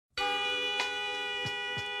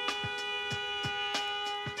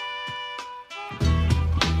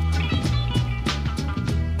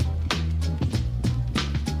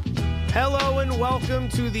everyone. Welcome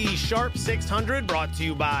to the Sharp 600, brought to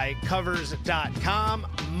you by Covers.com.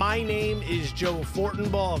 My name is Joe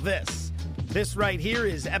Fortenbaugh. This right here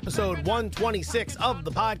is episode 126 of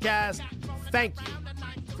the podcast. Thank you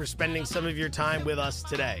for spending some of your time with us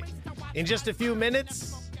today. In just a few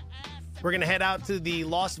minutes, we're going to head out to the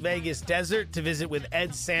Las Vegas desert to visit with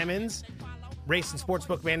Ed Salmons, race and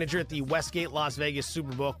sportsbook manager at the Westgate Las Vegas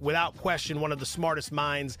Superbook. Without question, one of the smartest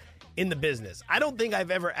minds in the business. I don't think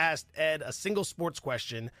I've ever asked Ed a single sports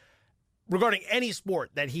question regarding any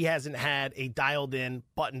sport that he hasn't had a dialed-in,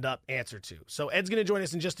 buttoned-up answer to. So Ed's going to join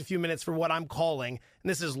us in just a few minutes for what I'm calling, and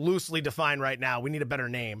this is loosely defined right now, we need a better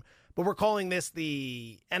name, but we're calling this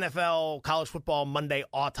the NFL College Football Monday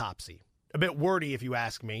Autopsy. A bit wordy if you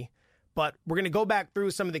ask me, but we're going to go back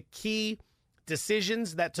through some of the key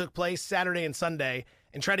decisions that took place Saturday and Sunday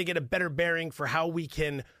and try to get a better bearing for how we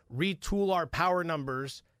can retool our power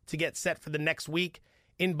numbers to get set for the next week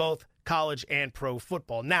in both college and pro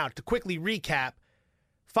football. Now, to quickly recap,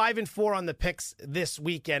 5-4 on the picks this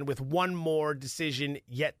weekend with one more decision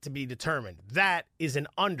yet to be determined. That is an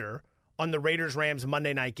under on the Raiders-Rams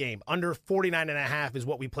Monday night game. Under 49.5 is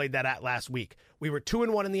what we played that at last week. We were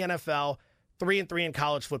 2-1 in the NFL, 3-3 in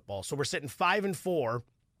college football. So we're sitting 5-4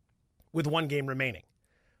 with one game remaining.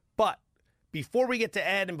 But before we get to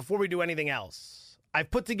Ed and before we do anything else, I've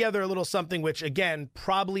put together a little something which, again,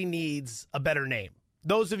 probably needs a better name.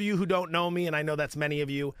 Those of you who don't know me, and I know that's many of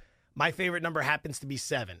you, my favorite number happens to be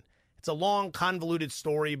 7. It's a long, convoluted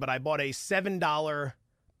story, but I bought a $7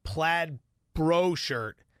 plaid bro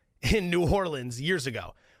shirt in New Orleans years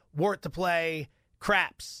ago. Wore it to play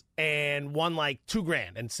craps and won like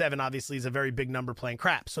 $2,000. And 7 obviously is a very big number playing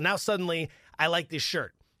craps. So now suddenly I like this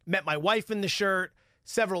shirt. Met my wife in the shirt.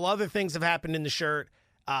 Several other things have happened in the shirt.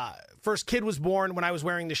 First kid was born when I was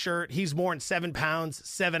wearing the shirt. He's born 7 pounds,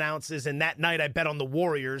 7 ounces. And that night I bet on the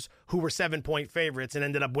Warriors, who were 7-point favorites and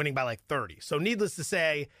ended up winning by like 30. So needless to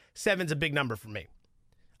say, 7's a big number for me.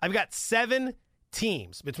 I've got 7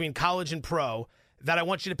 teams between college and pro that I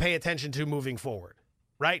want you to pay attention to moving forward,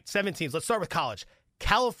 right? 7 teams. Let's start with college.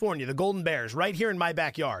 California, the Golden Bears, right here in my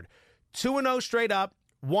backyard. 2-0 straight up,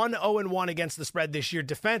 1-0-1 against the spread this year.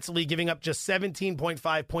 Defensively, giving up just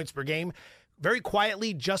 17.5 points per game. Very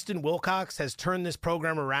quietly, Justin Wilcox has turned this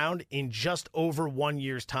program around in just over 1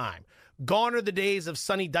 year's time. Gone are the days of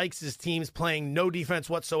Sonny Dykes' teams playing no defense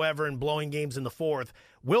whatsoever and blowing games in the fourth.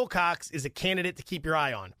 Wilcox is a candidate to keep your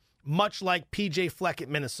eye on, much like P.J. Fleck at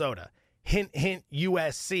Minnesota. Hint, hint,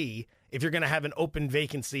 USC, if you're going to have an open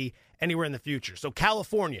vacancy anywhere in the future. So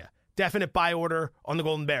California, definite buy order on the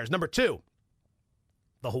Golden Bears. Number 2,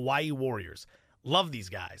 the Hawaii Warriors. Love these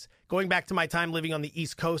guys. Going back to my time living on the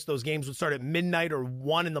East Coast, those games would start at midnight or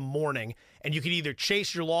 1 in the morning, and you could either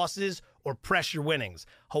chase your losses or press your winnings.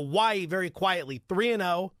 Hawaii, very quietly,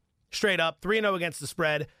 3-0, straight up, 3-0 against the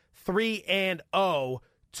spread, 3-0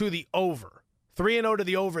 to the over. 3-0 to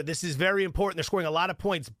the over. This is very important. They're scoring a lot of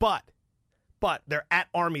points, but they're at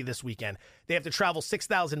Army this weekend. They have to travel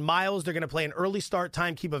 6,000 miles. They're going to play an early start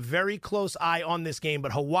time. Keep a very close eye on this game,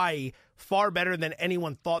 but Hawaii, far better than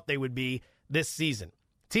anyone thought they would be this season.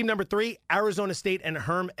 Team number 3, Arizona State and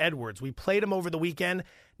Herm Edwards. We played them over the weekend.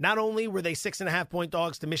 Not only were they 6.5-point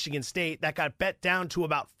dogs to Michigan State, that got bet down to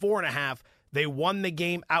about 4.5. They won the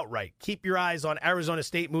game outright. Keep your eyes on Arizona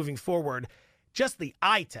State moving forward. Just the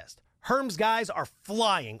eye test. Herm's guys are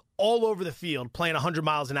flying all over the field, playing 100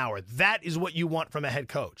 miles an hour. That is what you want from a head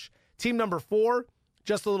coach. Team number 4,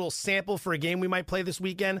 just a little sample for a game we might play this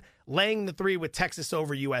weekend, laying the 3 with Texas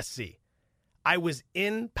over USC. I was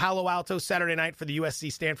in Palo Alto Saturday night for the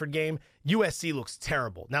USC-Stanford game. USC looks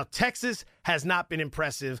terrible. Now, Texas has not been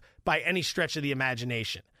impressive by any stretch of the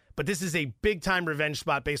imagination, but this is a big-time revenge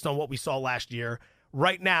spot based on what we saw last year.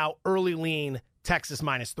 Right now, early lean, Texas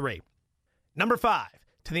 -3. Number 5,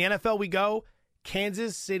 to the NFL we go,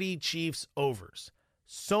 Kansas City Chiefs overs.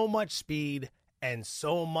 So much speed and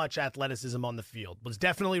so much athleticism on the field. Was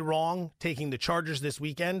definitely wrong taking the Chargers this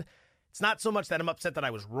weekend. It's not so much that I'm upset that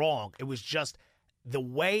I was wrong. It was just the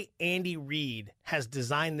way Andy Reid has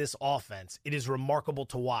designed this offense. It is remarkable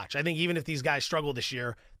to watch. I think even if these guys struggle this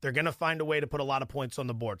year, they're going to find a way to put a lot of points on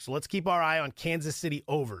the board. So let's keep our eye on Kansas City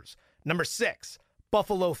overs. Number 6,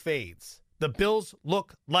 Buffalo fades. The Bills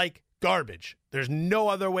look like garbage. There's no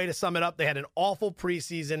other way to sum it up. They had an awful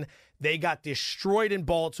preseason. They got destroyed in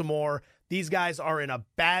Baltimore. These guys are in a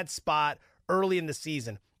bad spot early in the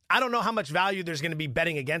season. I don't know how much value there's going to be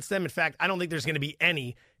betting against them. In fact, I don't think there's going to be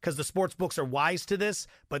any because the sports books are wise to this,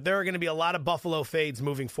 but there are going to be a lot of Buffalo fades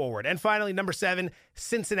moving forward. And finally, number 7,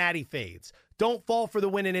 Cincinnati fades. Don't fall for the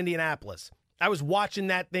win in Indianapolis. I was watching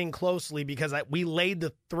that thing closely because we laid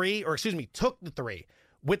the 3, took the 3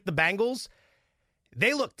 with the Bengals.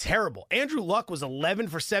 They look terrible. Andrew Luck was 11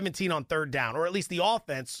 for 17 on third down, or at least the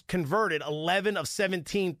offense converted 11 of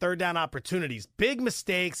 17 third down opportunities. Big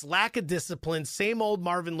mistakes, lack of discipline, same old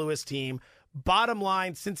Marvin Lewis team. Bottom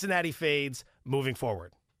line, Cincinnati fades moving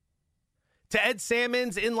forward. To Ed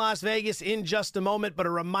Salmons in Las Vegas in just a moment, but a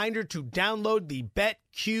reminder to download the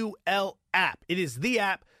BetQL app. It is the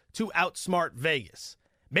app to outsmart Vegas.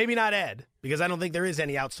 Maybe not Ed, because I don't think there is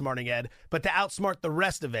any outsmarting Ed, but to outsmart the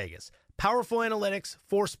rest of Vegas. Powerful analytics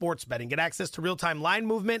for sports betting. Get access to real-time line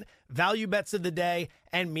movement, value bets of the day,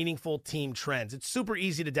 and meaningful team trends. It's super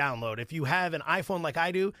easy to download. If you have an iPhone like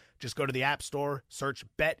I do, just go to the App Store, search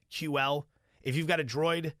BetQL. If you've got a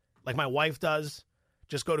Droid like my wife does,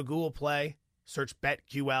 just go to Google Play, search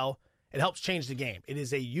BetQL. It helps change the game. It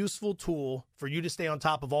is a useful tool for you to stay on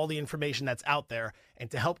top of all the information that's out there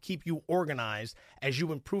and to help keep you organized as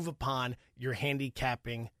you improve upon your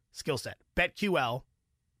handicapping skill set. BetQL,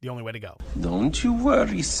 the only way to go. Don't you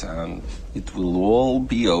worry, son. It will all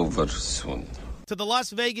be over soon. To the Las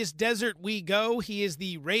Vegas desert we go. He is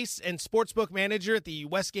the race and sportsbook manager at the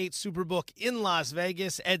Westgate Superbook in Las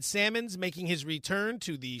Vegas. Ed Salmons making his return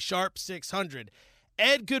to the Sharp 600.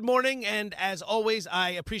 Ed, good morning, and as always, I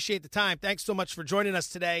appreciate the time. Thanks so much for joining us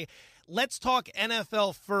today. Let's talk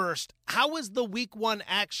NFL first. How was the Week 1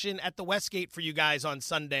 action at the Westgate for you guys on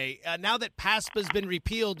Sunday? Now that PASPA's been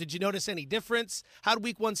repealed, did you notice any difference? How did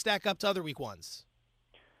Week 1 stack up to other Week 1s?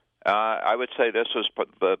 I would say this was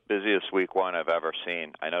the busiest Week 1 I've ever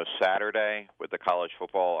seen. I know Saturday with the college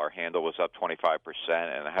football, our handle was up 25%,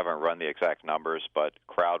 and I haven't run the exact numbers, but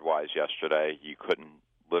crowd-wise yesterday, you couldn't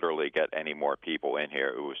literally get any more people in here.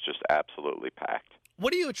 It was just absolutely packed.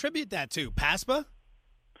 What do you attribute that to? PASPA?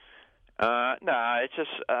 No, it's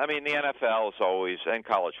just, I mean, the NFL is always, and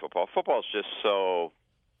college football. Football is just so,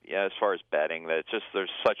 yeah, as far as betting, that it's just,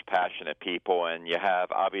 there's such passionate people, and you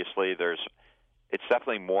have, obviously, it's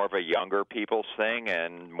definitely more of a younger people's thing,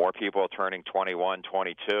 and more people are turning 21,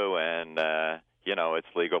 22, and, it's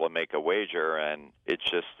legal to make a wager, and it's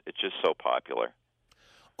just so popular.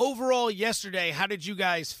 Overall, yesterday, how did you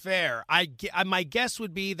guys fare? My guess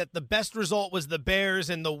would be that the best result was the Bears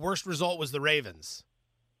and the worst result was the Ravens.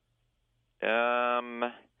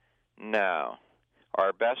 No.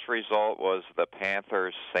 Our best result was the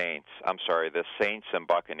Panthers-Saints. I'm sorry, the Saints and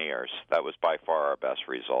Buccaneers. That was by far our best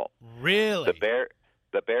result. Really?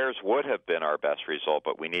 The Bears would have been our best result,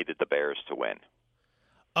 but we needed the Bears to win.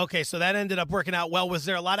 Okay, so that ended up working out well. Was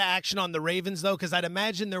there a lot of action on the Ravens, though? Because I'd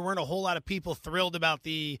imagine there weren't a whole lot of people thrilled about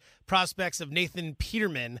the prospects of Nathan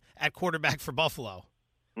Peterman at quarterback for Buffalo.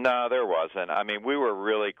 No, there wasn't. I mean, we were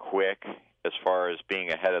really quick as far as being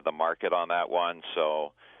ahead of the market on that one.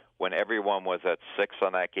 So when everyone was at 6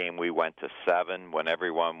 on that game, we went to 7. When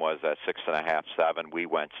everyone was at 6.5, 7, we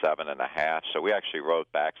went 7.5. So we actually wrote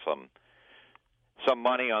back some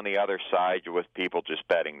money on the other side with people just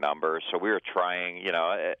betting numbers. So we were trying,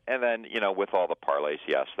 and then, with all the parlays,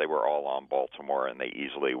 yes, they were all on Baltimore, and they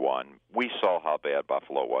easily won. We saw how bad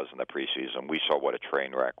Buffalo was in the preseason. We saw what a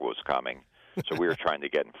train wreck was coming. So we were trying to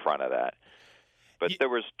get in front of that. But there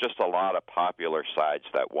was just a lot of popular sides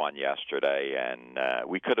that won yesterday, and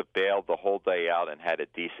we could have bailed the whole day out and had a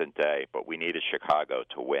decent day, but we needed Chicago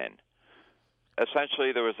to win.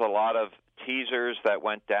 Essentially, there was a lot of teasers that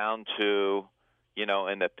went down to,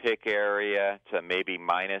 in the pick area to maybe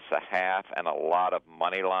 -0.5, and a lot of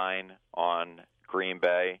money line on Green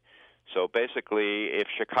Bay. So basically, if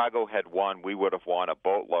Chicago had won, we would have won a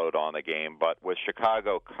boatload on the game. But with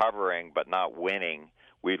Chicago covering but not winning,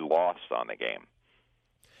 we lost on the game.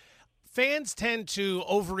 Fans tend to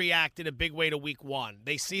overreact in a big way to Week 1.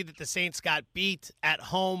 They see that the Saints got beat at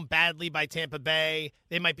home badly by Tampa Bay.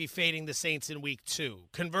 They might be fading the Saints in Week 2.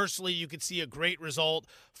 Conversely, you could see a great result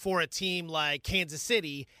for a team like Kansas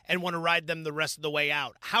City and want to ride them the rest of the way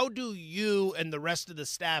out. How do you and the rest of the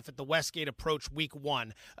staff at the Westgate approach Week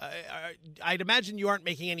 1? I'd imagine you aren't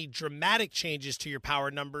making any dramatic changes to your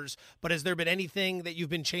power numbers, but has there been anything that you've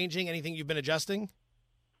been changing, anything you've been adjusting?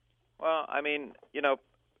 Well, I mean,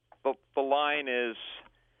 the line is,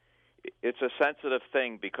 it's a sensitive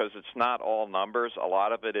thing because it's not all numbers. A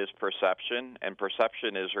lot of it is perception, and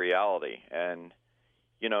perception is reality. And,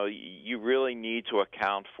 you really need to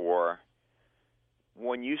account for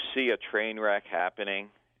when you see a train wreck happening,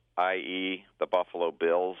 i.e. the Buffalo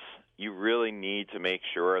Bills, you really need to make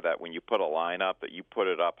sure that when you put a line up, that you put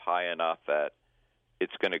it up high enough that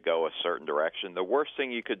it's going to go a certain direction. The worst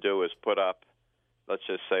thing you could do is put up, let's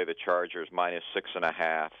just say the Chargers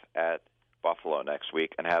 -6.5 at Buffalo next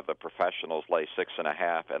week, and have the professionals lay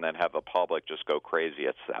 6.5, and then have the public just go crazy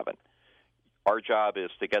at 7. Our job is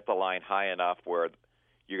to get the line high enough where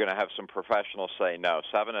you're going to have some professionals say, no,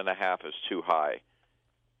 7.5 is too high.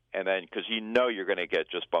 And then, because you know you're going to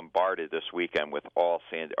get just bombarded this weekend with all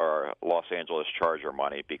Los Angeles Charger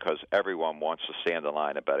money because everyone wants to stand in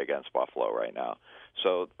line and bet against Buffalo right now.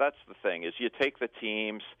 So that's the thing, is you take the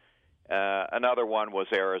teams. Another one was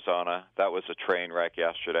Arizona. That was a train wreck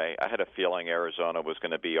yesterday. I had a feeling Arizona was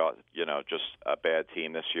going to be, just a bad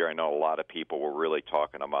team this year. I know a lot of people were really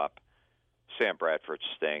talking them up. Sam Bradford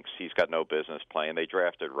stinks. He's got no business playing. They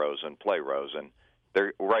drafted Rosen. Play Rosen.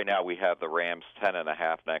 Right now we have the Rams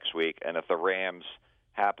 10.5 next week, and if the Rams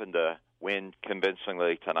happen to win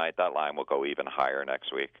convincingly tonight, that line will go even higher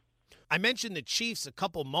next week. I mentioned the Chiefs a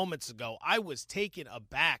couple moments ago. I was taken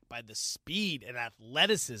aback by the speed and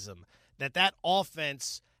athleticism that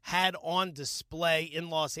offense had on display in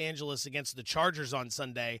Los Angeles against the Chargers on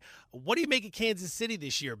Sunday. What do you make of Kansas City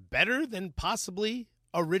this year? Better than possibly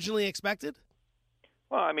originally expected?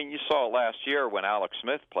 Well, I mean, you saw it last year when Alex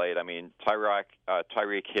Smith played. I mean, Tyreek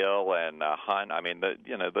Hill and Hunt. I mean,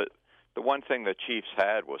 the one thing the Chiefs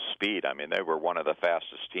had was speed. I mean, they were one of the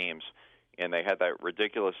fastest teams, and they had that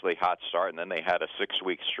ridiculously hot start, and then they had a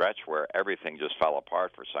 6-week stretch where everything just fell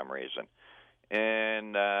apart for some reason.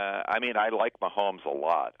 And I mean, I like Mahomes a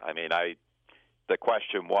lot. I mean, the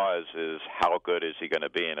question is how good is he going to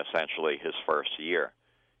be in essentially his first year?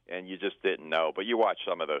 And you just didn't know. But you watched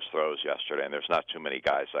some of those throws yesterday, and there's not too many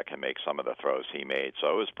guys that can make some of the throws he made. So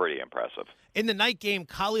it was pretty impressive. In the night game,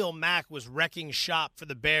 Khalil Mack was wrecking shop for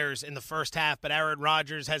the Bears in the first half, but Aaron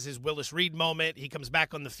Rodgers has his Willis Reed moment. He comes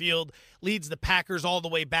back on the field, leads the Packers all the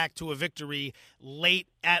way back to a victory late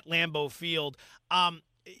at Lambeau Field.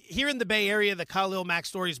 Here in the Bay Area, the Khalil Mack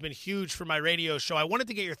story has been huge for my radio show. I wanted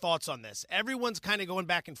to get your thoughts on this. Everyone's kind of going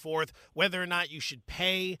back and forth whether or not you should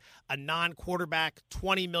pay a non-quarterback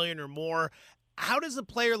 $20 million or more. How does a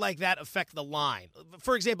player like that affect the line?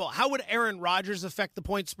 For example, how would Aaron Rodgers affect the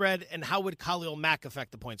point spread, and how would Khalil Mack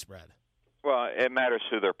affect the point spread? Well, it matters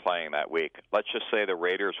who they're playing that week. Let's just say the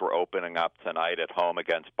Raiders were opening up tonight at home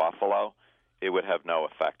against Buffalo. It would have no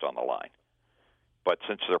effect on the line. But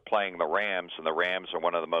since they're playing the Rams, and the Rams are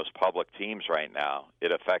one of the most public teams right now,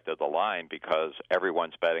 it affected the line because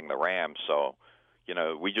everyone's betting the Rams. So,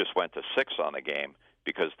 we just went to 6 on the game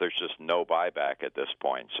because there's just no buyback at this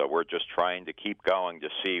point. So we're just trying to keep going to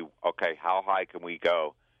see, okay, how high can we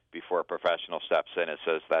go before a professional steps in and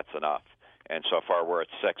says that's enough. And so far we're at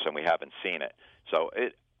 6 and we haven't seen it. So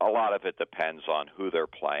a lot of it depends on who they're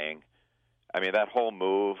playing. I mean, that whole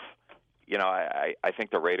move, I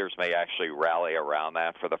think the Raiders may actually rally around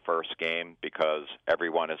that for the first game because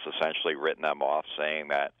everyone has essentially written them off saying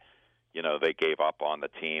that, they gave up on the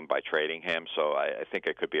team by trading him. So I think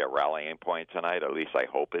it could be a rallying point tonight. At least I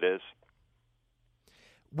hope it is.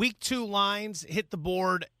 Week 2 lines hit the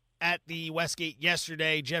board at the Westgate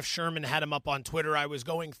yesterday. Jeff Sherman had him up on Twitter. I was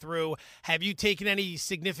going through. Have you taken any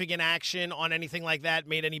significant action on anything like that,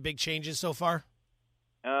 made any big changes so far?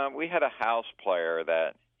 We had a house player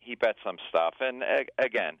that he bet some stuff. And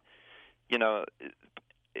again,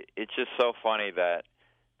 it's just so funny that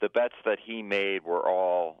the bets that he made were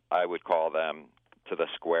all, I would call them, to the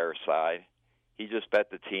square side. He just bet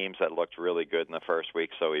the teams that looked really good in the first week.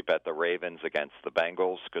 So he bet the Ravens against the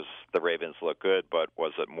Bengals because the Ravens look good, but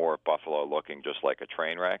was it more Buffalo looking just like a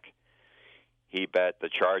train wreck? He bet the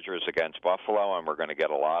Chargers against Buffalo, and we're going to get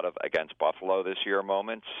a lot of against Buffalo this year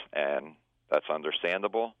moments, and that's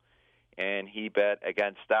understandable. And he bet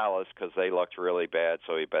against Dallas because they looked really bad,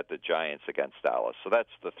 so he bet the Giants against Dallas. So that's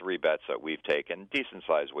the 3 bets that we've taken,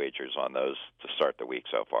 decent-sized wagers on those to start the week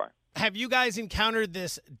so far. Have you guys encountered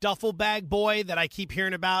this duffel bag boy that I keep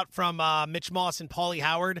hearing about from Mitch Moss and Paulie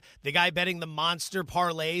Howard, the guy betting the monster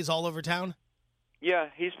parlays all over town? Yeah,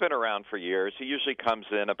 he's been around for years. He usually comes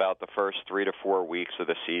in about the first 3 to 4 weeks of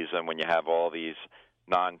the season when you have all these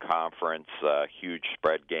non-conference huge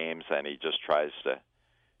spread games, and he just tries to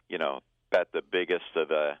bet the biggest of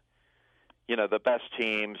the best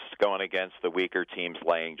teams going against the weaker teams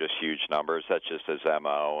laying just huge numbers. That's just his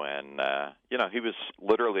MO. And, he was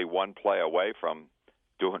literally one play away from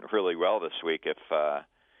doing really well this week.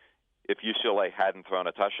 If UCLA hadn't thrown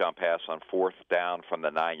a touchdown pass on 4th down from the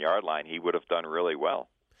 9-yard line, he would have done really well.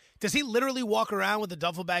 Does he literally walk around with a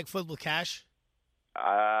duffel bag filled with cash?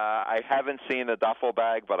 I haven't seen the duffel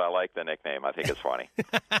bag, but I like the nickname. I think it's funny.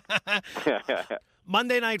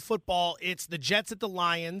 Monday Night Football, it's the Jets at the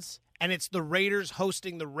Lions, and it's the Raiders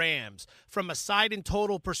hosting the Rams. From a side and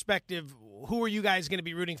total perspective, who are you guys going to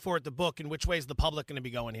be rooting for at the book, and which way is the public going to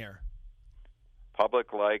be going here?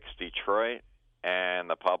 Public likes Detroit, and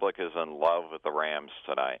the public is in love with the Rams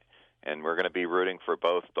tonight. And we're going to be rooting for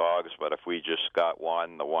both dogs, but if we just got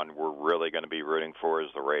one, the one we're really going to be rooting for is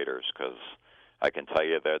the Raiders because I can tell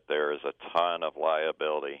you that there is a ton of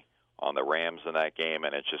liability on the Rams in that game,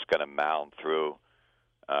 and it's just going to mount through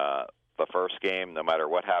the first game, no matter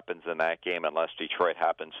what happens in that game, unless Detroit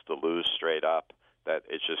happens to lose straight up, that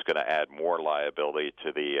it's just going to add more liability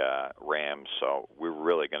to the Rams. So we're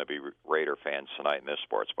really going to be Raider fans tonight in this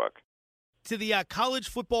sports book. To the college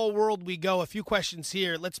football world we go. A few questions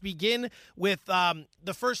here. Let's begin with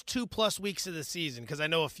the first 2+ weeks of the season, because I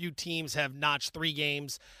know a few teams have notched 3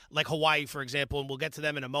 games, like Hawaii, for example, and we'll get to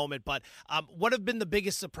them in a moment. But what have been the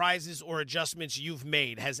biggest surprises or adjustments you've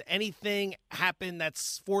made? Has anything happened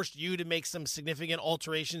that's forced you to make some significant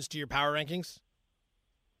alterations to your power rankings?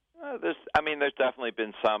 There's definitely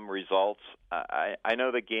been some results. I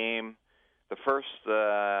know the game. The first,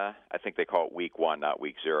 I think they call it week 1, not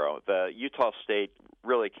week 0. The Utah State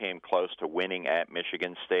really came close to winning at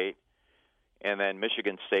Michigan State, and then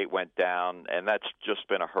Michigan State went down, and that's just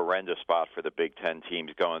been a horrendous spot for the Big Ten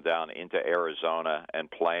teams going down into Arizona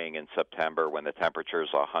and playing in September when the temperature is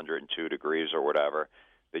 102 degrees or whatever.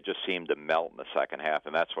 They just seemed to melt in the second half,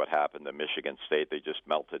 and that's what happened to Michigan State. They just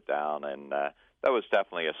melted down, and that was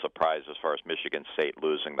definitely a surprise as far as Michigan State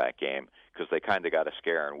losing that game, because they kind of got a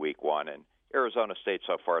scare in week 1, and Arizona State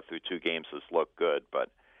so far through 2 games has looked good, but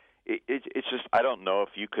it's just, I don't know if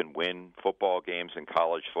you can win football games in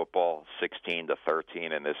college football 16-13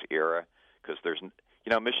 in this era, because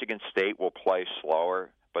Michigan State will play slower,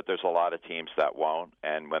 but there's a lot of teams that won't,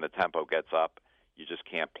 and when the tempo gets up, you just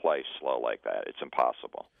can't play slow like that. It's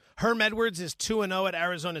impossible. Herm Edwards is 2-0 at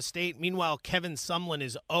Arizona State. Meanwhile, Kevin Sumlin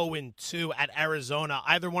is 0-2 at Arizona.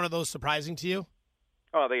 Either one of those surprising to you?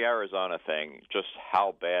 Oh, the Arizona thing, just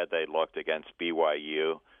how bad they looked against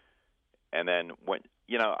BYU. And then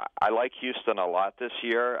I like Houston a lot this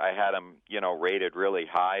year. I had them, rated really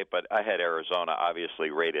high, but I had Arizona obviously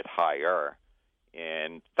rated higher.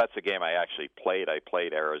 And that's a game I actually played. I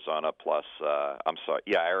played Arizona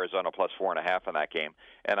Arizona plus 4.5 in that game.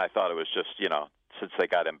 And I thought it was just, since they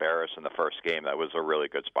got embarrassed in the first game, that was a really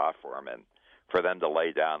good spot for them. And for them to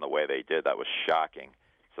lay down the way they did, that was shocking.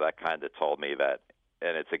 So that kind of told me that.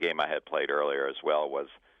 And it's a game I had played earlier as well, was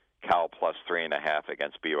Cal plus 3.5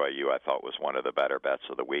 against BYU. I thought was one of the better bets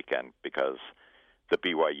of the weekend, because the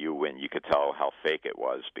BYU win, you could tell how fake it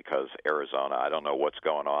was, because Arizona, I don't know what's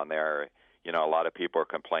going on there. A lot of people are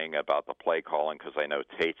complaining about the play calling, because I know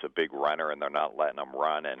Tate's a big runner and they're not letting him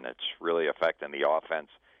run, and it's really affecting the offense.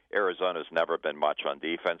 Arizona's never been much on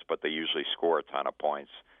defense, but they usually score a ton of points,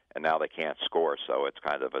 and now they can't score, so it's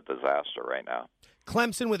kind of a disaster right now.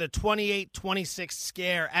 Clemson with a 28-26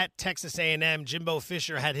 scare at Texas A&M. Jimbo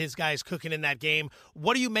Fisher had his guys cooking in that game.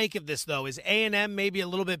 What do you make of this, though? Is A&M maybe a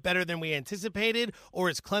little bit better than we anticipated, or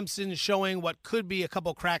is Clemson showing what could be a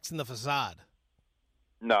couple cracks in the facade?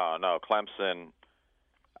 No, Clemson.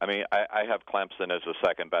 I have Clemson as the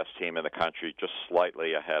second-best team in the country, just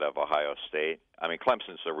slightly ahead of Ohio State.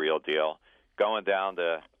 Clemson's the real deal. Going down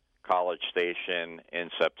to College Station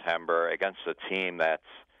in September against a team that's,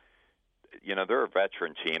 they're a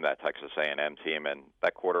veteran team, that Texas A&M team, and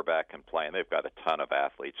that quarterback can play, and they've got a ton of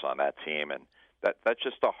athletes on that team, and that's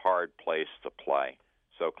just a hard place to play.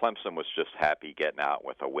 So Clemson was just happy getting out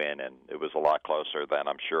with a win, and it was a lot closer than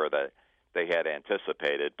I'm sure that they had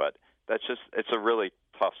anticipated, but it's a really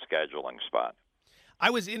tough scheduling spot. I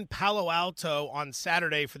was in Palo Alto on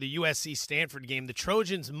Saturday for the USC-Stanford game. The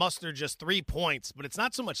Trojans mustered just 3 points, but it's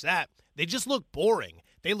not so much that. They just look boring.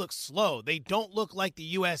 They look slow. They don't look like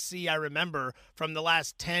the USC I remember from the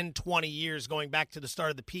last 10, 20 years, going back to the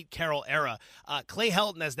start of the Pete Carroll era. Clay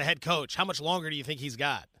Helton as the head coach, how much longer do you think he's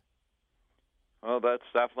got? Well, that's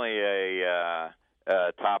definitely a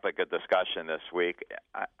topic of discussion this week.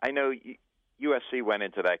 I know USC went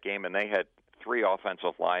into that game, and they had 3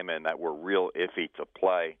 offensive linemen that were real iffy to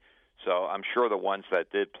play. So I'm sure the ones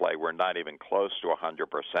that did play were not even close to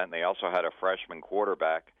 100%. They also had a freshman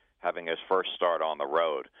quarterback having his first start on the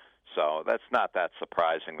road. So that's not that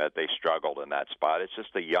surprising that they struggled in that spot. It's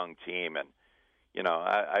just a young team, and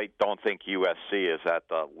I don't think USC is at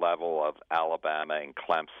the level of Alabama and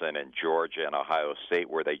Clemson and Georgia and Ohio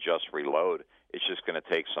State where they just reload. It's just going to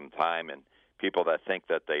take some time, and people that think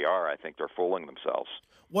that they are, I think they're fooling themselves.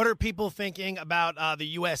 What are people thinking about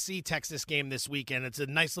the USC-Texas game this weekend? It's a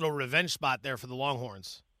nice little revenge spot there for the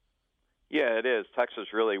Longhorns. Yeah, it is.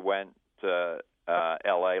 Texas really went to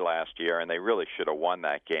L.A. last year, and they really should have won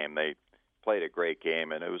that game. They played a great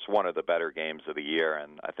game, and it was one of the better games of the year,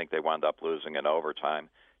 and I think they wound up losing in overtime.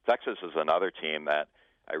 Texas is another team that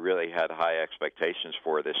I really had high expectations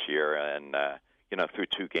for this year, and through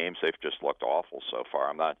 2 games, they've just looked awful so far.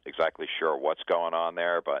 I'm not exactly sure what's going on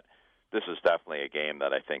there, but this is definitely a game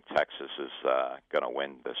that I think Texas is going to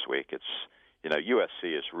win this week. It's,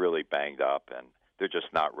 USC is really banged up, and they're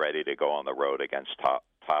just not ready to go on the road against top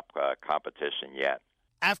top competition yet.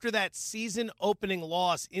 After that season-opening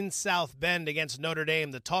loss in South Bend against Notre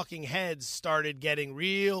Dame, the talking heads started getting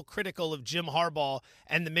real critical of Jim Harbaugh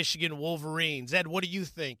and the Michigan Wolverines. Ed, what do you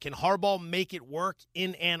think? Can Harbaugh make it work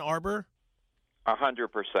in Ann Arbor? 100%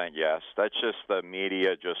 yes. That's just the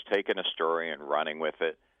media just taking a story and running with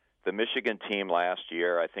it. The Michigan team last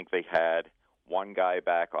year, I think they had one guy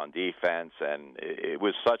back on defense, and it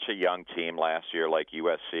was such a young team last year like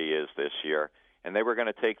USC is this year. And they were going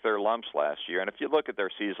to take their lumps last year. And if you look at their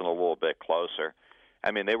season a little bit closer, I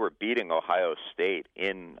mean, they were beating Ohio State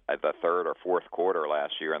in the third or fourth quarter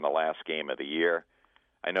last year in the last game of the year.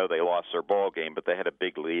 I know they lost their ball game, but they had a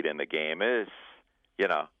big lead in the game.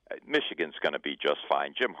 Michigan's going to be just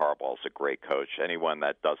fine. Jim Harbaugh's a great coach. Anyone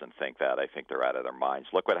that doesn't think that, I think they're out of their minds.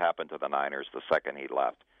 Look what happened to the Niners the second he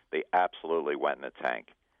left. They absolutely went in the tank.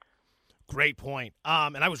 Great point.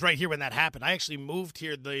 And I was right here when that happened. I actually moved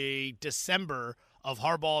here the December of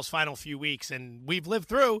Harbaugh's final few weeks, and we've lived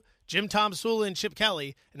through Jim Tomsula and Chip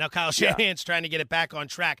Kelly, and now Kyle Shanahan's trying to get it back on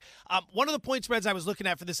track. One of the point spreads I was looking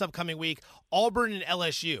at for this upcoming week, Auburn and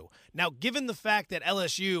LSU. Now, given the fact that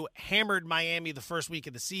LSU hammered Miami the first week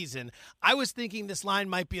of the season, I was thinking this line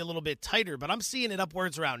might be a little bit tighter, but I'm seeing it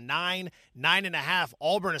upwards around 9.5.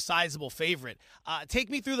 Auburn a sizable favorite.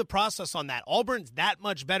 Take me through the process on that. Auburn's that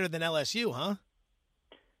much better than LSU, huh?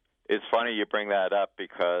 It's funny you bring that up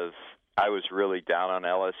because I was really down on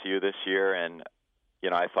LSU this year, and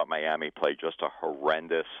I thought Miami played just a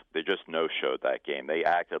horrendous. They just no-showed that game. They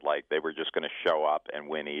acted like they were just going to show up and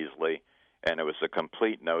win easily, and it was a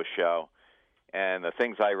complete no-show. And the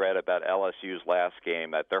things I read about LSU's last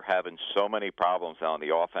game, that they're having so many problems on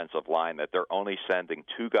the offensive line that they're only sending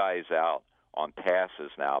two guys out on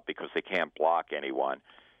passes now because they can't block anyone.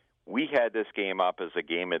 We had this game up as a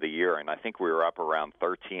game of the year, and I think we were up around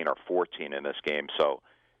 13 or 14 in this game. So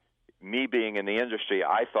me being in the industry,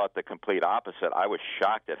 I thought the complete opposite. I was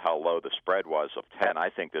shocked at how low the spread was of 10. I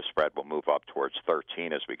think the spread will move up towards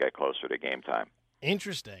 13 as we get closer to game time.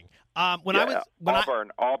 Interesting. Auburn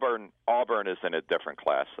is in a different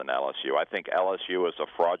class than LSU. I think LSU is a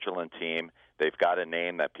fraudulent team. They've got a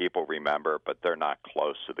name that people remember, but they're not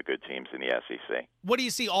close to the good teams in the SEC. What do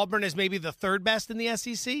you see Auburn as maybe the third best in the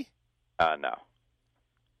SEC? No.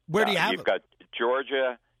 Where do you have You've got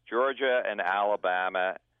Georgia, and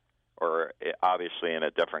Alabama are obviously in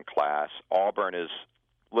a different class. Auburn is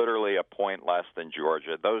literally a point less than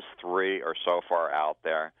Georgia. Those three are so far out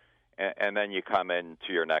there. And then you come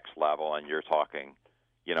into your next level, and you're talking,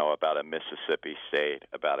 about a Mississippi State,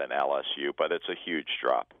 about an LSU, but it's a huge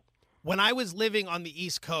drop. When I was living on the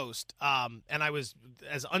East Coast, and I was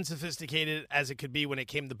as unsophisticated as it could be when it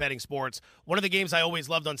came to betting sports, one of the games I always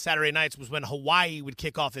loved on Saturday nights was when Hawaii would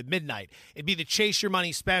kick off at midnight. It'd be the chase your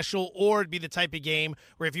money special, or it'd be the type of game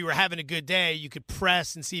where if you were having a good day, you could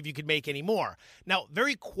press and see if you could make any more. Now,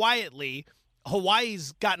 very quietly,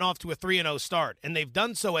 Hawaii's gotten off to a 3-0 start, and they've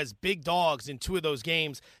done so as big dogs in two of those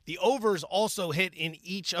games. The overs also hit in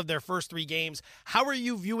each of their first three games. How are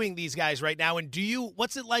you viewing these guys right now, and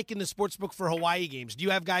what's it like in the sportsbook for Hawaii games? Do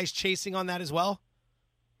you have guys chasing on that as well?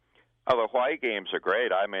 Oh, the Hawaii games are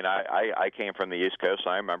great. I mean, I came from the East Coast.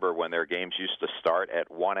 I remember when their games used to start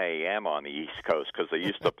at 1 a.m. on the East Coast because they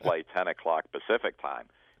used to play 10 o'clock Pacific time,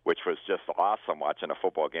 which was just awesome watching a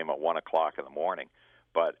football game at 1 o'clock in the morning.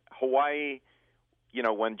 But Hawaii,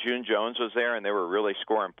 when June Jones was there and they were really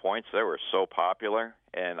scoring points, they were so popular.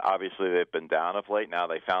 And obviously they've been down of late. Now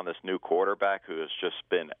they found this new quarterback who has just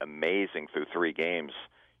been amazing through three games.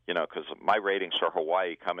 Because my ratings for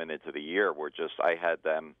Hawaii coming into the year were I had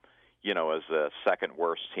them, as the second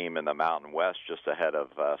worst team in the Mountain West, just ahead of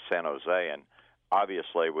San Jose. And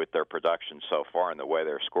obviously with their production so far and the way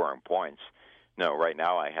they're scoring points, right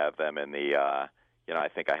now I have them in the, I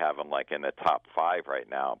think I have them like in the top 5 right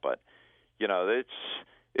now. But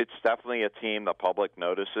it's definitely a team the public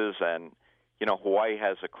notices, and Hawaii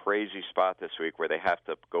has a crazy spot this week where they have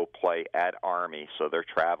to go play at Army, so they're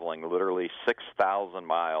traveling literally 6,000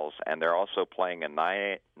 miles, and they're also playing a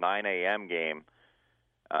 9 a.m. game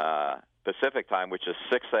Pacific time, which is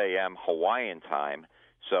 6 a.m. Hawaiian time.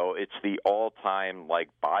 So it's the all-time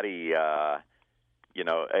body,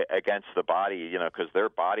 against the body, because their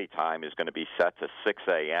body time is going to be set to 6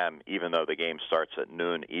 a.m., even though the game starts at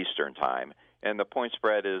noon Eastern time. And the point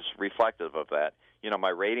spread is reflective of that. My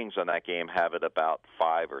ratings on that game have it about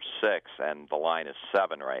 5 or 6, and the line is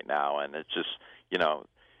 7 right now. And it's just,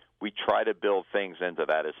 we try to build things into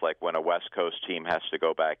that. It's like when a West Coast team has to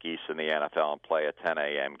go back east in the NFL and play a 10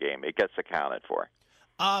 a.m. game. It gets accounted for.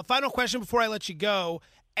 Final question before I let you go.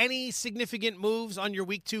 Any significant moves on your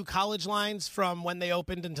Week 2 college lines from when they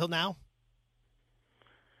opened until now?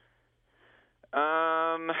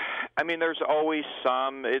 I mean, there's always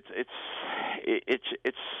some. It's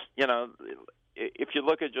you know, if you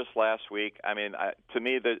look at just last week, I mean, to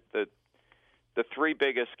me, the three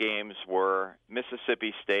biggest games were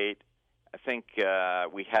Mississippi State. I think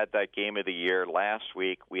we had that game of the year last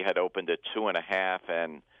week. We had opened at 2.5,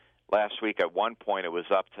 and last week at one point it was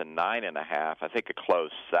up to 9.5. I think it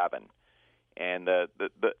closed 7. And the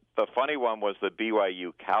funny one was the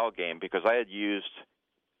BYU Cal game, because I had used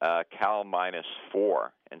Cal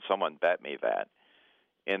 -4, and someone bet me that.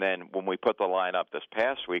 And then when we put the line up this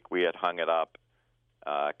past week, we had hung it up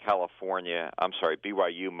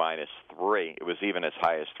BYU -3. It was even as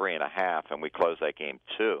high as 3.5, and we closed that game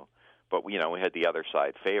 2. But we had the other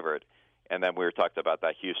side favored. And then we were talking about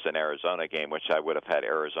that Houston-Arizona game, which I would have had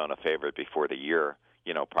Arizona favored before the year,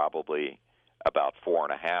 probably about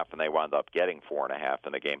 4.5, and they wound up getting 4.5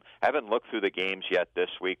 in the game. I haven't looked through the games yet this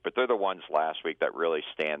week, but they're the ones last week that really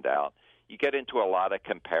stand out. You get into a lot of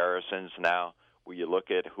comparisons now where you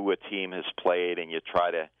look at who a team has played and you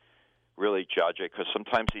try to really judge it, because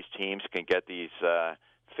sometimes these teams can get these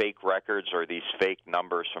fake records or these fake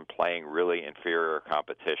numbers from playing really inferior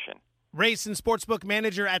competition. Race and sportsbook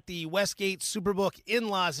manager at the Westgate Superbook in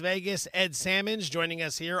Las Vegas, Ed Salmons, joining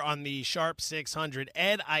us here on the Sharp 600.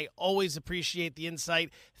 Ed, I always appreciate the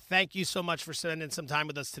insight. Thank you so much for spending some time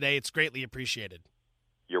with us today. It's greatly appreciated.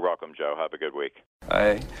 You're welcome, Joe. Have a good week.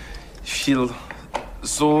 I feel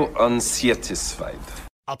so unsatisfied.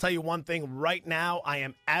 I'll tell you one thing right now, I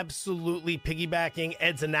am absolutely piggybacking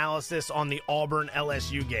Ed's analysis on the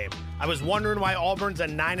Auburn-LSU game. I was wondering why Auburn's a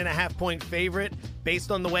 9.5-point favorite based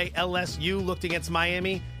on the way LSU looked against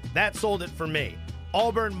Miami. That sold it for me.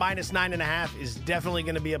 Auburn -9.5 is definitely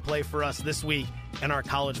going to be a play for us this week in our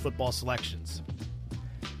college football selections.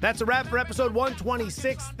 That's a wrap for episode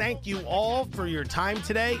 126. Thank you all for your time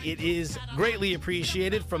today. It is greatly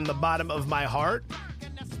appreciated from the bottom of my heart.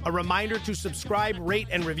 A reminder to subscribe, rate,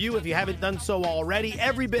 and review if you haven't done so already.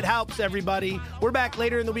 Every bit helps, everybody. We're back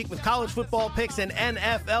later in the week with college football picks and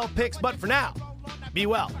NFL picks. But for now, be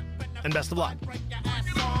well and best of luck.